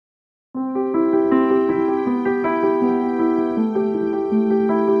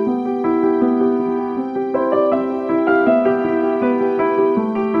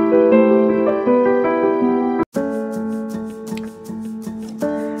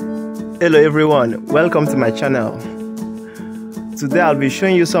Hello everyone, welcome to my channel. Today I'll be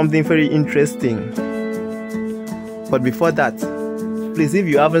showing you something very interesting. But before that, please, if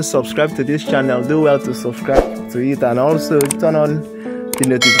you haven't subscribed to this channel, do well to subscribe to it and also turn on the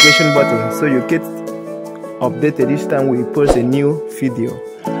notification button so you get updated each time we post a new video.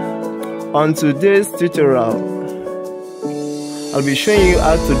 On today's tutorial, I'll be showing you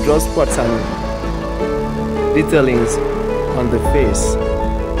how to draw spots and detailings on the face.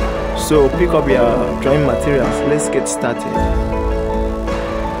 So pick up your drawing materials. Let's get started.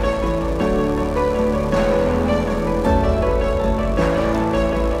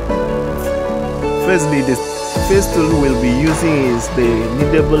 Firstly, the face tool we'll be using is the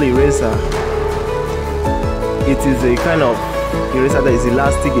kneadable eraser. It is a kind of eraser that is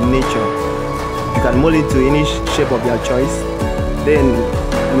elastic in nature. You can mold it to any shape of your choice. Then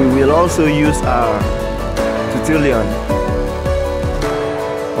we will also use our Tutulian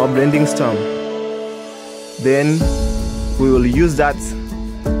or blending storm. Then we will use that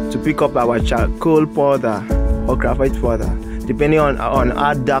to pick up our charcoal powder or graphite powder, depending on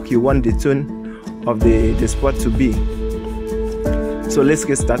how dark you want the tone of the spot to be. So let's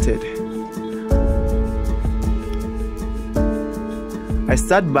get started. I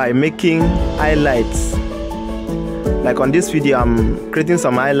start by making highlights. Like on this video, I'm creating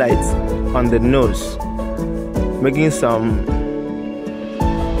some highlights on the nose, making some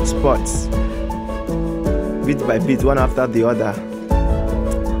spots bit by bit, one after the other.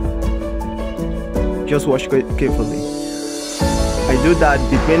 Just watch carefully. I do that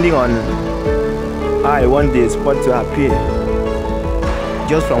depending on how I want the spot to appear,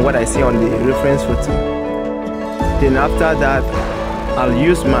 just from what I see on the reference photo. Then after that, I'll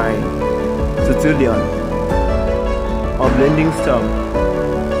use my Tutulian or blending storm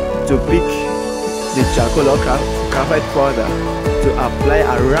to pick the charcoal or graphite powder to apply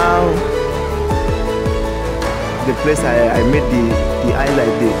around the place I made the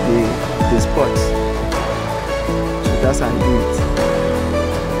highlight, the spots. So that's how I do it.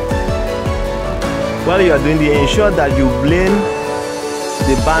 While you are doing it, ensure that you blend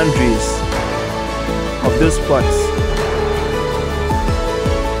the boundaries of those spots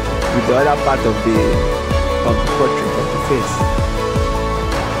with the other part of the portrait of the face.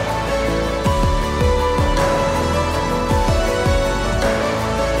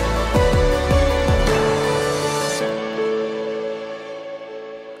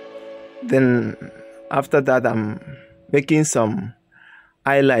 Then after that, I'm making some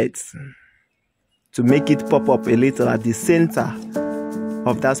highlights to make it pop up a little at the center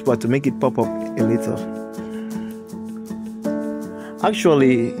of that spot, to make it pop up a little.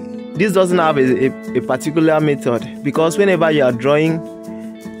 Actually, this doesn't have a particular method, because whenever you are drawing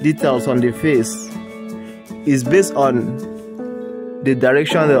details on the face, it's based on the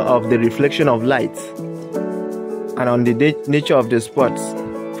direction of the reflection of light and on the nature of the spots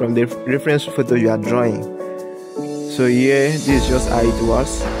from the reference photo you are drawing. So here, this is just how it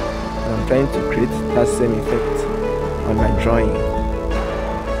was. I'm trying to create that same effect on my drawing.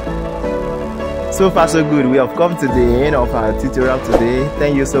 So far so good. We have come to the end of our tutorial today.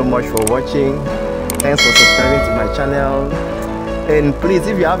 Thank you so much for watching. Thanks for subscribing to my channel. And please,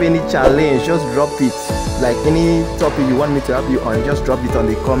 if you have any challenge, just drop it. Like any topic you want me to help you on, just drop it on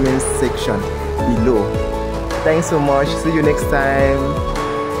the comment section below. Thanks so much. See you next time.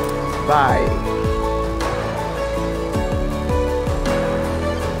 Bye.